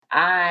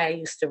I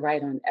used to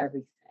write on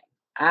everything.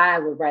 I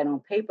would write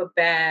on paper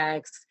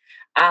bags.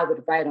 I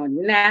would write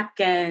on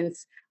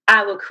napkins.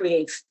 I would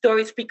create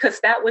stories because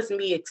that was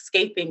me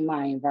escaping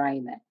my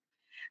environment.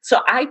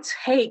 So I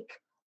take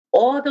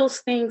all those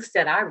things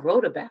that I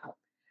wrote about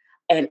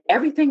and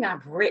everything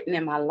I've written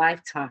in my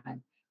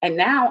lifetime, and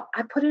now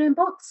I put it in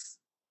books.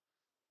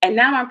 And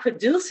now I'm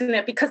producing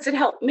it because it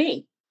helped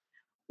me.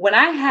 When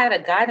I had a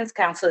guidance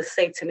counselor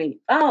say to me,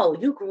 "Oh,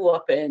 you grew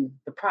up in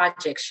the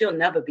projects, you'll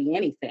never be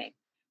anything."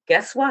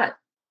 Guess what?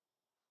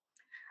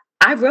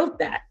 I wrote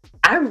that.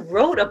 I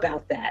wrote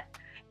about that.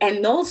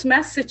 And those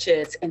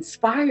messages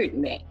inspired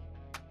me.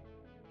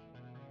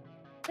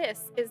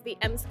 This is the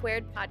M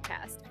Squared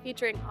podcast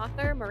featuring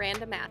author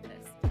Miranda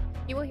Mathis.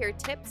 You will hear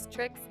tips,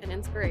 tricks, and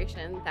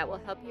inspiration that will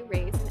help you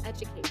raise and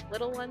educate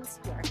little ones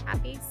who are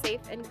happy,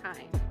 safe, and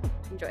kind.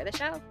 Enjoy the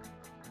show.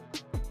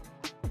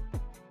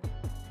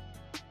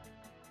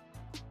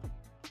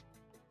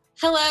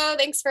 Hello,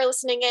 thanks for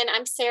listening in.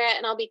 I'm Sarah,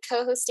 and I'll be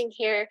co-hosting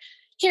here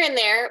and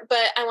there,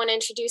 but I want to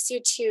introduce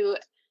you to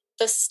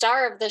the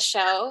star of the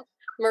show,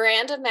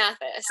 Miranda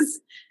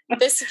Mathis.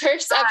 This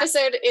first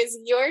episode is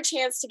your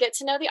chance to get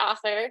to know the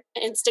author,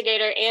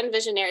 instigator, and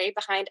visionary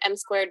behind M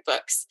Squared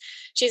Books.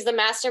 She's the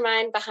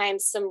mastermind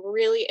behind some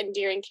really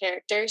endearing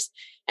characters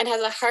and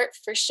has a heart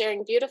for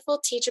sharing beautiful,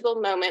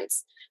 teachable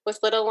moments with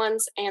little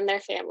ones and their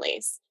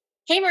families.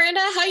 Hey, Miranda,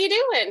 how you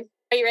doing?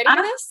 Are you ready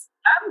for this?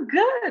 I'm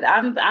good.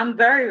 I'm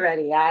very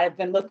ready. I've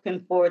been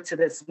looking forward to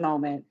this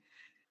moment.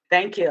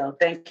 Thank you.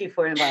 Thank you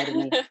for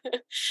inviting me.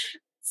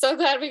 So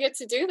glad we get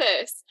to do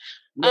this.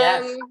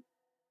 Yes.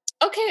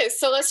 Okay,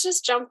 so let's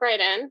just jump right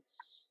in.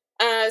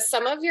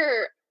 Some of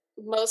your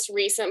most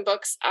recent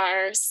books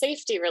are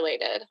safety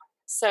related.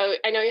 So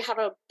I know you have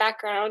a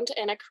background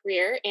and a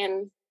career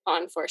in law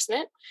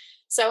enforcement.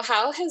 So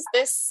how has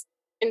this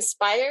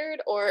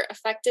inspired or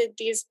affected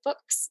these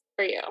books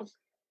for you?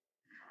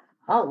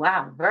 Oh,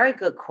 wow. Very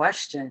good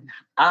question.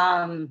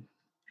 I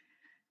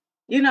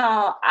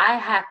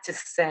have to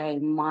say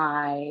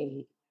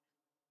my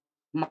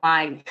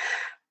my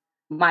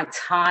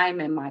time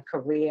in my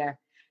career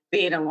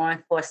being a law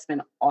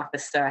enforcement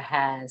officer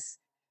has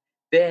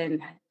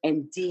been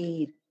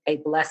indeed a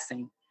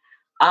blessing.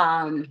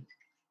 Um,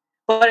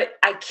 but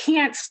I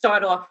can't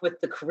start off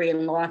with the career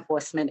in law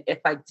enforcement if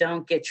I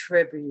don't get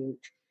tribute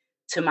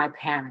to my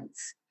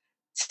parents,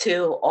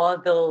 to all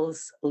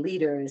those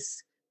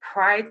leaders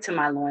prior to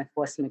my law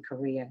enforcement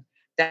career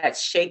that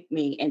shaped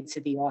me into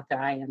the author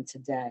I am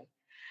today.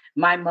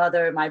 My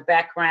mother, my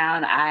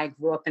background, I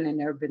grew up in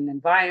an urban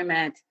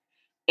environment,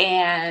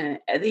 and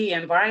the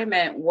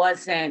environment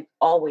wasn't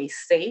always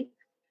safe.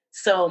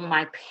 So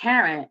my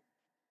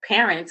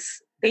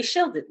parents, they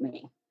shielded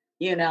me.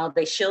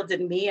 They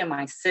shielded me and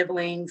my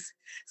siblings.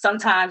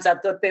 Sometimes I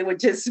thought they were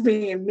just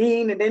being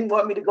mean and didn't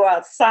want me to go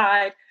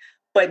outside.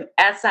 But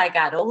as I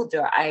got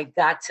older, I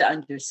got to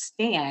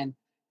understand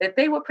that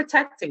they were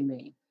protecting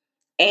me.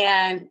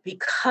 And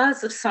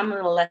because of some of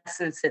the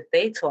lessons that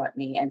they taught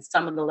me and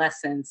some of the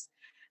lessons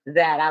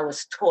that I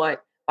was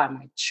taught by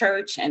my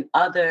church and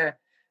other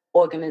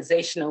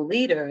organizational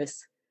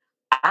leaders,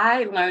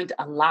 I learned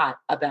a lot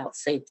about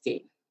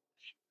safety.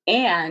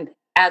 And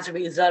as a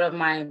result of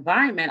my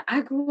environment,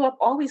 I grew up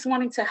always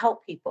wanting to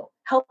help people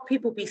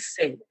be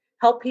safe,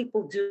 help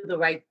people do the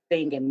right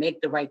thing and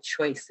make the right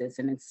choices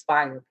and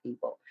inspire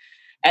people.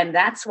 And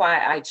that's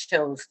why I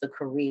chose the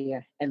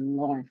career in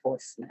law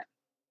enforcement.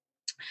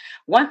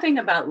 One thing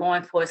about law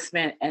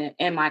enforcement and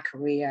in my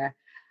career,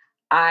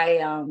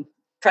 I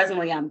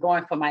presently I'm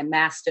going for my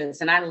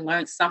master's, and I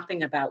learned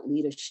something about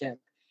leadership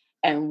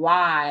and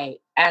why,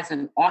 as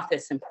an author,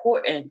 it's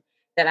important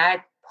that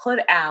I put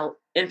out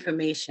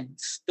information,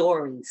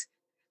 stories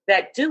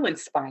that do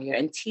inspire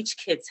and teach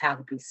kids how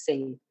to be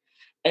safe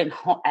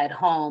at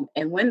home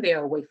and when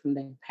they're away from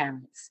their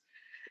parents.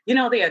 There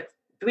are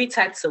three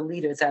types of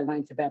leaders I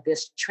learned about.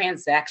 There's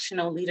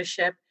transactional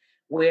leadership,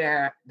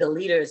 where the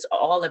leader is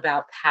all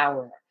about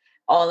power,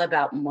 all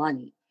about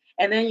money.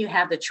 And then you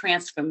have the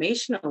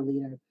transformational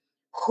leader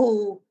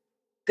who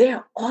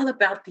they're all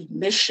about the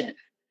mission.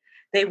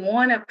 They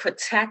want to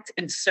protect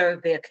and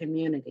serve their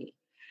community.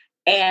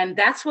 And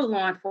that's what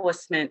law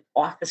enforcement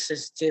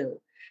officers do.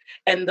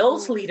 And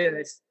those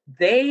leaders,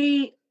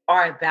 they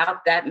are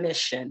about that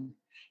mission.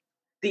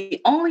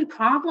 The only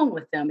problem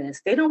with them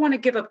is they don't want to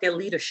give up their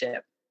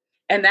leadership.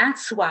 And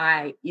that's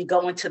why you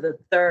go into the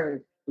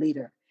third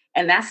leader,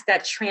 and that's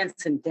that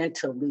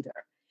transcendental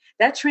leader.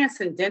 That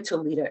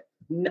transcendental leader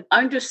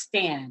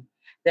understand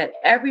that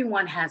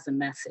everyone has a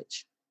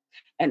message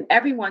and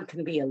everyone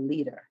can be a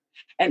leader.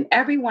 And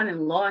everyone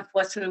in law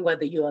enforcement,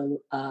 whether you're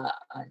a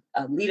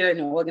leader in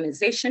an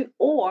organization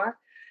or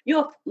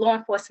you're a law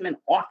enforcement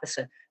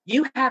officer,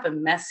 you have a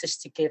message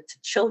to give to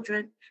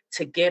children,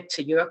 to give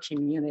to your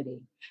community.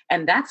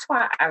 And that's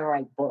why I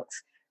write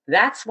books.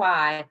 That's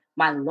why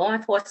my law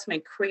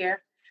enforcement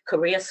career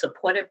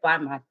supported by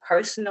my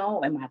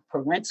personal and my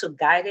parental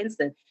guidance,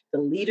 the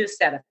leaders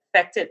that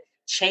affected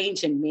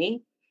change in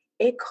me,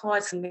 it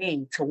caused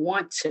me to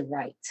want to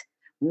write,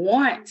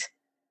 want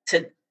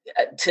to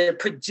to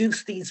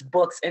produce these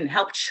books and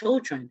help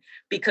children,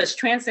 because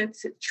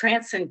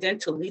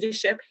transcendental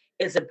leadership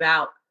is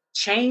about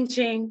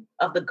changing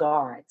of the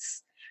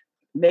guards,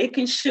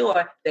 making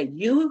sure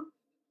that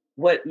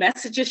what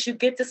messages you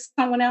get to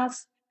someone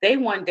else, they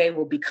one day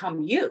will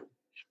become you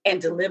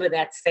and deliver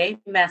that same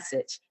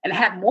message and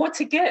have more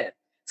to give.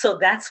 So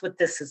that's what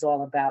this is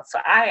all about. So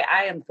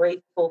I am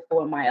grateful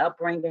for my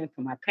upbringing,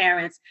 for my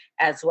parents,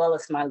 as well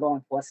as my law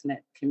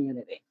enforcement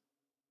community.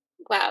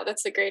 Wow,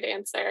 that's a great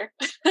answer.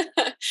 Oh,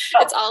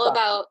 It's all sorry.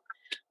 about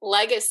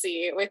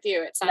legacy with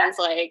you, it sounds Yes,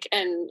 like,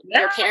 and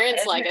your yes,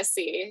 parents' and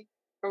legacy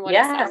from what it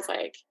yes, sounds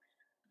like.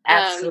 Um,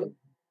 absolutely.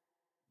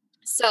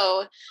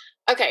 so,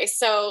 okay,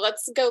 so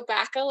let's go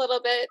back a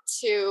little bit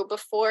to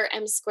before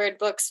M Squared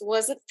Books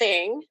was a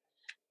thing.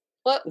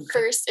 What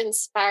first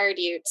inspired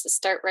you to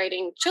start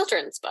writing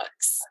children's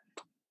books?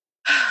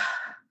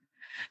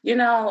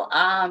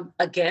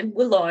 Again,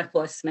 with law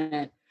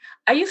enforcement,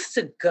 I used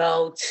to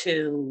go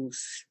to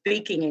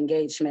speaking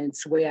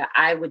engagements where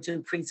I would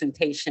do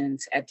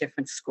presentations at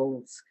different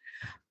schools.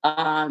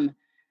 Um,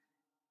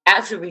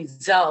 as a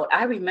result,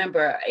 I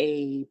remember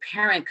a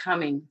parent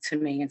coming to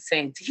me and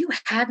saying, "Do you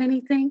have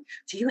anything?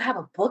 Do you have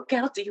a book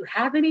out? Do you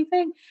have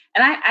anything?"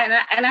 And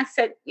I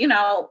said,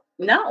 "No,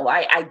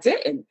 I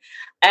didn't."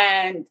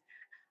 And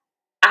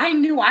I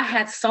knew I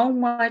had so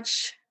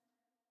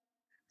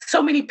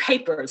many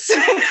papers,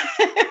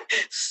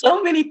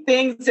 so many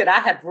things that I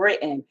have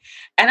written.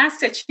 And I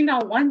said,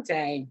 one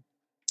day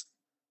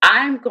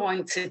I'm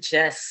going to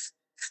just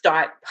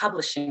start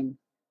publishing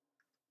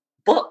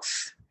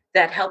books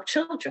that help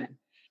children.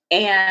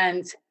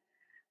 And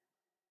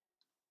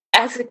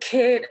as a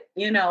kid,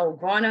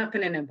 growing up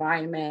in an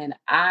environment,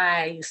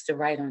 I used to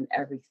write on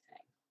everything.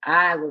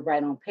 I would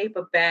write on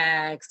paper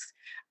bags,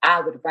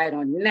 I would write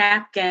on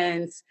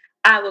napkins,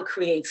 I would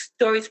create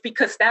stories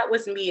because that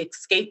was me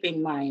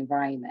escaping my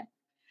environment.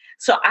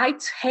 So I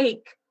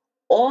take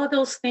all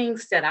those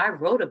things that I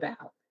wrote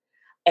about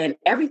and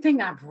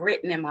everything I've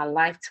written in my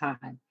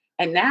lifetime,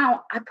 and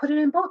now I put it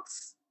in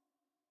books.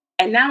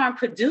 And now I'm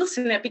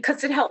producing it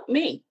because it helped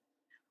me.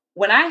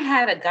 When I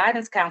had a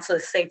guidance counselor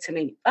say to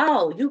me,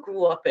 "Oh, you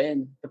grew up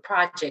in the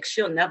projects,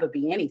 you'll never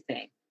be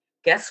anything."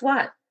 Guess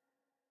what?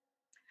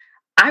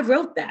 I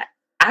wrote that.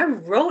 I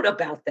wrote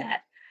about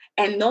that.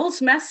 And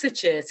those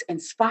messages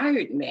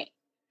inspired me.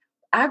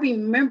 I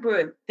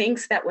remember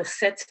things that were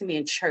said to me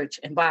in church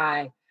and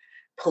by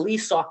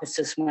police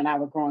officers when I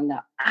was growing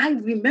up. I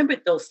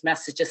remembered those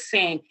messages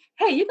saying,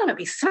 "Hey, you're going to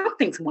be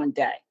something one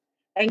day."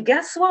 And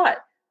guess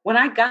what? When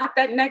I got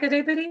that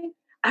negativity,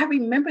 I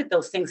remembered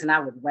those things and I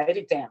would write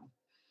it down.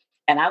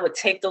 And I would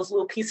take those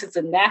little pieces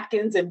of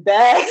napkins and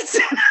bags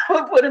and I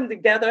would put them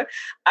together.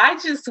 I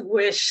just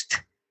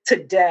wished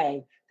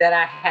today that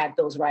I had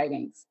those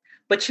writings.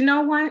 But you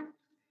know what?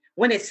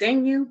 When it's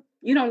in you,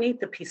 you don't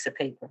need the piece of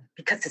paper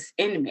because it's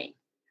in me.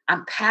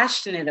 I'm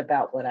passionate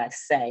about what I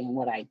say and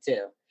what I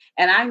do.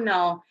 And I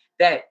know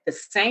that the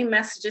same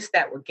messages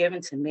that were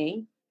given to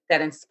me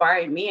that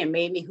inspired me and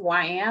made me who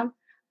I am,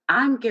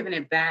 I'm giving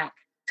it back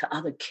to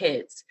other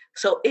kids.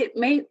 So it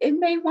may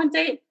one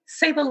day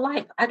save a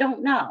life. I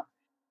don't know.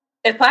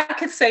 If I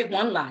could save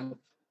one life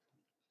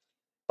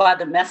by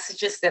the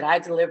messages that I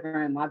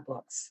deliver in my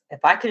books,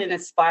 if I could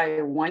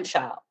inspire one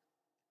child,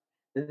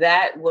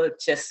 that would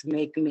just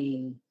make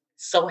me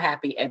so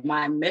happy. And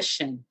my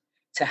mission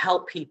to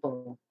help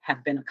people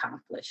have been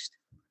accomplished.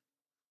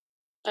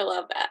 I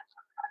love that.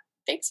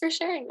 Thanks for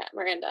sharing that,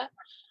 Miranda.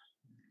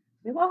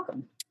 You're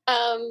welcome.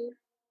 Um,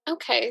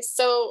 okay,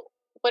 so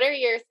what are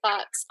your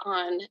thoughts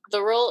on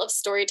the role of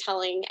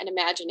storytelling and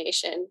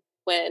imagination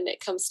when it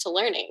comes to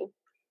learning?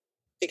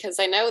 Because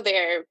I know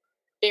they're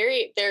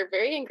very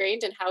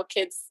ingrained in how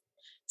kids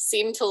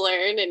seem to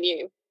learn and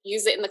you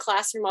use it in the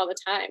classroom all the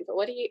time. But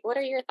what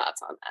are your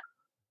thoughts on that?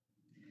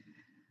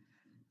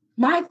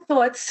 My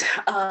thoughts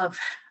of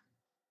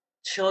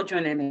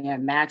children and their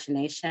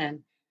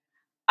imagination.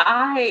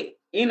 I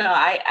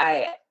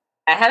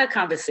had a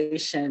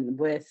conversation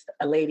with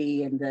a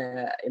lady in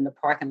the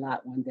parking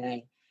lot one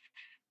day,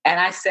 and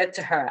I said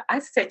to her, I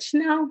said,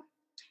 isn't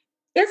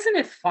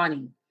it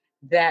funny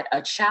that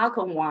a child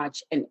can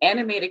watch an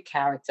animated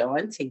character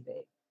on TV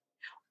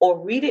or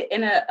read it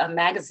in a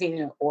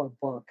magazine or a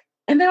book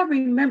and they'll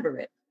remember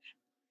it.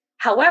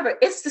 However,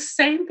 it's the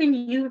same thing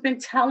you've been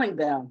telling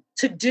them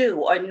to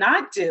do or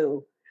not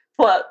do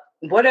for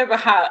whatever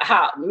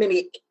how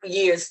many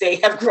years they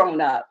have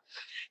grown up.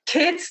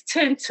 Kids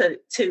tend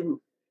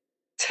to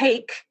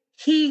take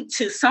heed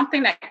to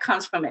something that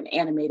comes from an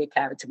animated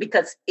character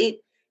because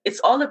it's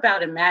all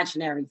about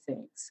imaginary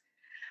things.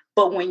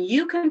 But when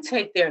you can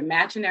take their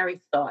imaginary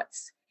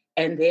thoughts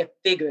and their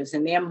figures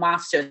and their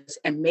monsters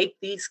and make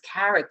these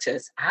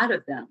characters out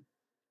of them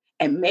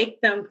and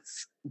make them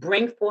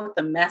bring forth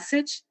a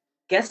message,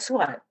 guess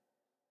what?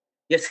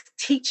 You're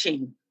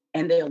teaching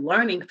and they're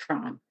learning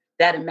from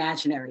that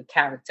imaginary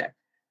character.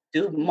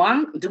 Do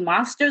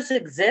monsters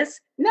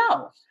exist?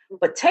 No.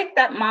 But take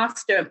that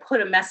monster and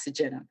put a message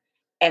in them,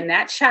 and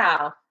that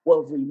child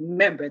will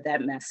remember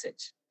that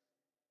message.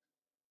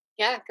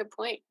 Yeah, good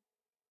point.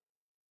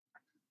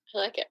 I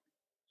like it.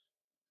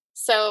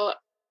 So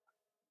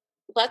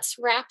let's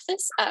wrap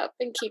this up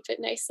and keep it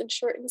nice and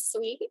short and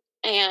sweet.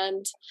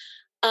 And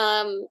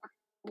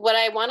what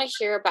I want to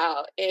hear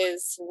about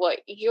is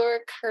what you're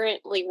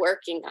currently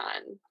working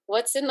on.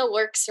 What's in the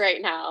works right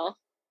now,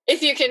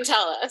 if you can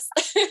tell us?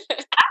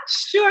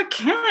 Sure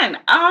can.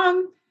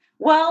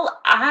 Well,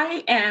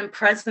 I am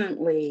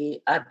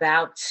presently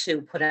about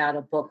to put out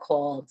a book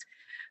called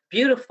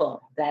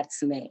Beautiful,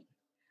 That's Me.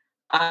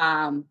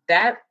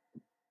 That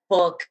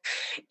book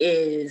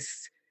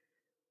is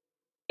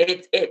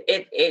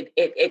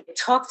it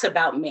talks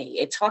about me.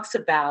 It talks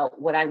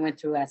about what I went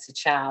through as a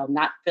child,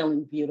 not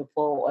feeling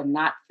beautiful or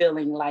not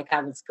feeling like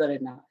I was good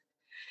enough.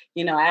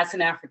 You know, as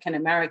an African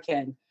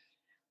American,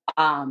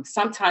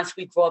 sometimes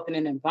we grow up in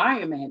an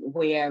environment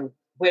where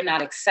we're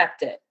not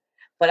accepted.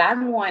 But I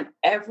want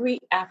every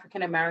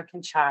African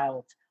American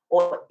child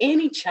or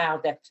any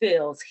child that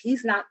feels he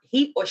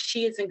or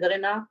she isn't good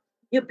enough,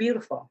 you're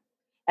beautiful.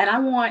 And I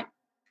want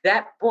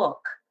that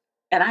book,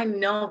 and I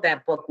know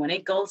that book when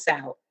it goes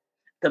out,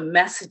 the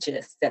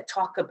messages that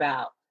talk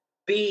about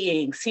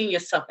seeing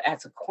yourself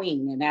as a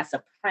queen and as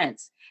a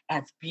prince,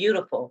 as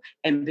beautiful,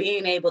 and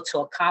being able to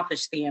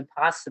accomplish the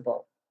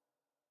impossible.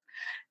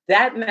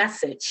 That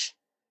message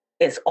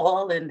is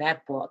all in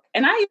that book.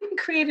 And I even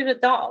created a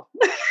doll.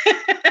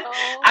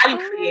 I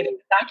didn't create it.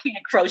 I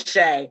can't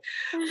crochet,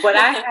 but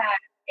I had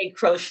a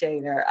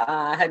crocheter.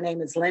 Her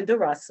name is Linda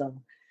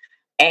Russell,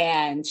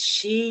 and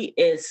she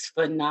is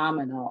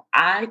phenomenal.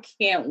 I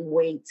can't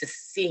wait to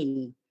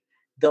see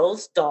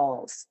those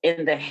dolls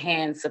in the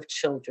hands of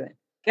children.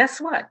 Guess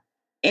what?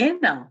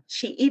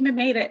 She even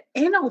made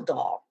an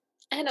doll.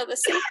 I know, the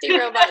safety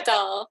robot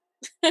doll.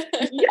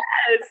 Yes.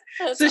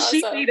 That's So awesome.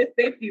 she made a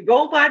safety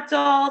robot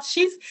doll.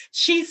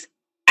 She's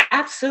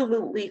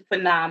absolutely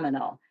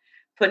phenomenal.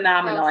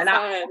 Phenomenal. And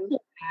I also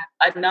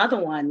have another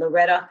one,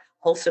 Loretta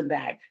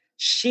Holzenbach.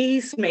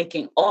 She's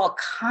making all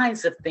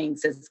kinds of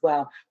things as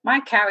well.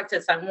 My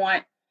characters, I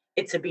want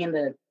it to be in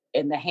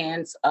the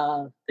hands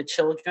of the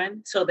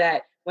children so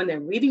that when they're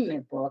reading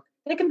their book,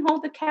 they can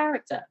hold the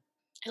character.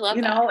 I love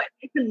You that. know, and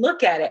they can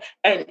look at it.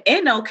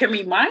 And can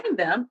remind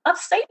them of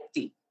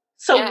safety.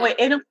 So when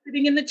Enno's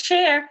sitting in the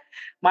chair,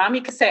 mommy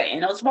can say,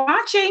 Enno's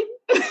watching.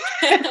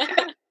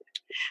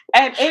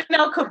 And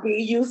Enno could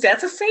be used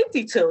as a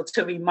safety tool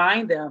to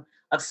remind them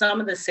of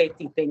some of the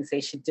safety things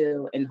they should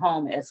do in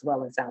home as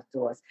well as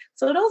outdoors.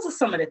 So those are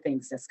some of the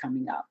things that's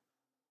coming up.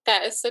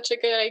 That is such a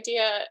good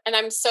idea. And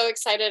I'm so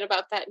excited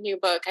about that new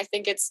book. I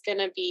think it's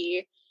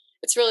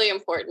really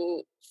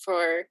important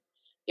for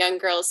young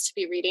girls to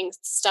be reading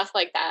stuff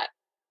like that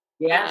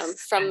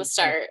from the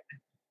start.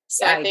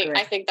 So I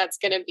think that's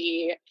going to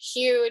be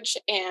huge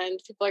and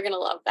people are going to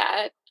love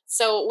that.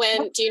 So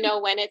do you know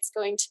when it's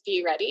going to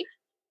be ready?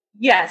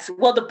 Yes.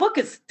 Well, the book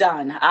is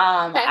done.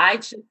 I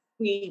just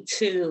need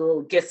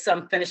to get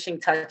some finishing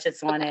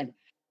touches on it.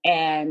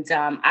 And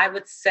I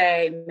would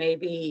say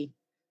maybe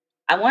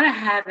I want to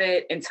have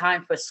it in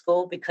time for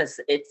school because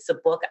it's a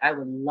book I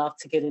would love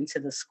to get into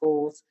the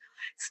schools,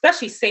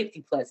 especially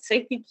Safety Pledge.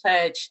 Safety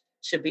Pledge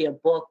should be a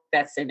book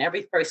that's in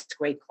every first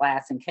grade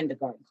class and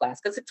kindergarten class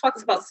because it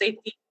talks about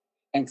safety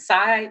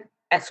inside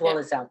as well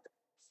as outdoors.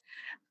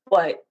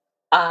 But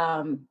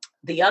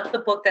the other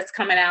book that's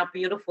coming out,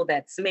 Beautiful,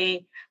 That's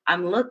Me,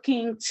 I'm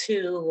looking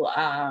to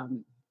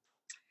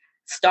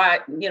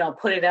start,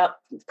 put it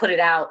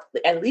out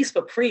at least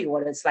for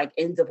pre-orders, like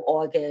end of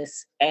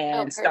August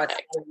and start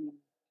selling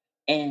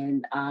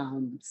in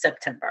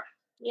September.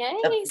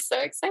 Yay, so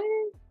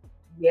exciting.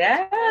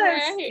 Yes.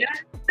 Right.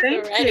 Yes.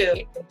 Thank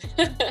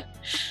you.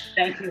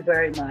 Thank you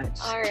very much.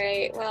 All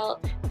right.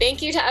 Well,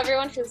 thank you to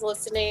everyone who's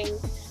listening.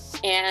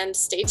 And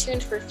stay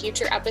tuned for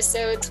future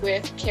episodes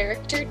with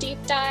character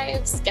deep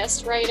dives,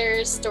 guest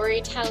writers,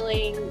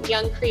 storytelling,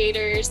 young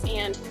creators,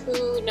 and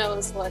who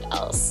knows what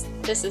else.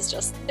 This is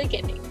just the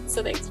beginning.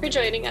 So thanks for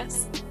joining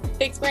us.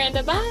 Thanks,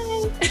 Miranda.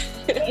 Bye.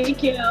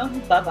 Thank you.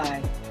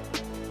 Bye-bye.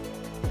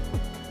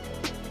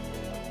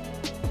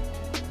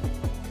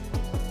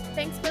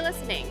 Thanks for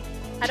listening.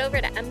 Head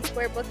over to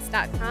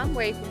msquarebooks.com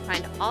where you can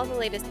find all the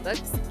latest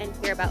books and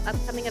hear about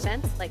upcoming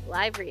events like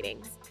live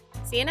readings.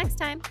 See you next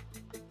time.